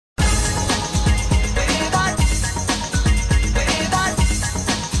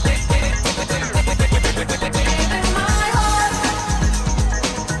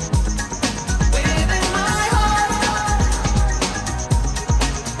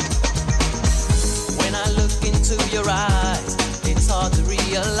your eyes, it's hard to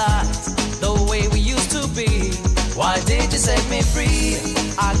realize the way we used to be. Why did you set me free?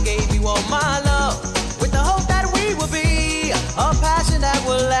 I gave you all my love with the hope that we will be a passion that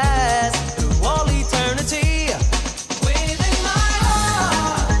will last through all eternity. Within my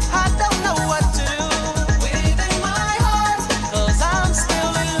heart, I don't know what to do. Within my heart, 'cause I'm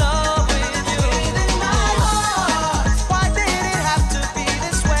still in love with you. Within my heart, why did it have to be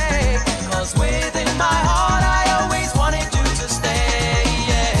this way? 'Cause within my heart, I always wanted you to stay.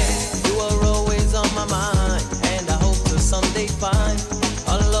 Yeah, you were always on my mind, and I hope to someday find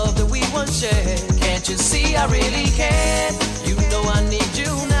a love that we once shared. Can't you see I really care? You know I need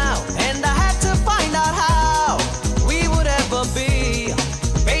you now, and I had to find out how we would ever be,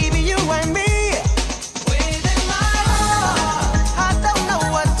 baby, you and me. Within my heart, I don't know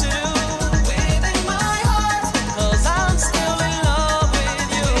what to do. Within my heart, 'cause I'm still in love with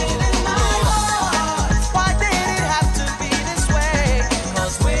you. Within my heart, why did it have to be this way?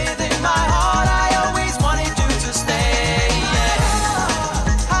 'Cause within my heart, I always wanted you to stay.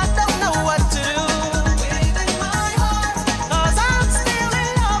 Yeah, I don't know what to do. Within my heart, 'cause I'm still in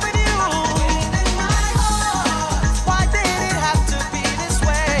love with you. Within my heart, why did it have to be this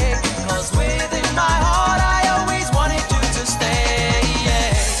way? 'Cause within my heart, I always wanted you to stay.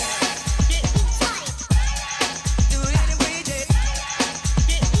 Yeah. Do it every day.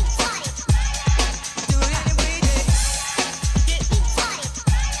 Do it every day.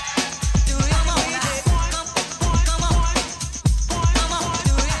 Do it every day. Come on.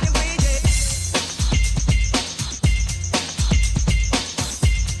 Do it every day.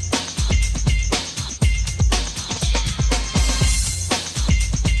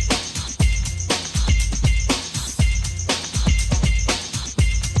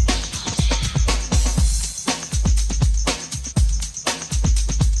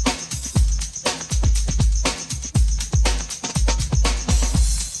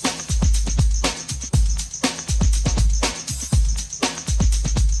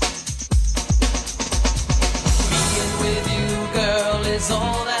 Being with you, girl, is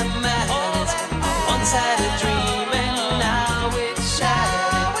all that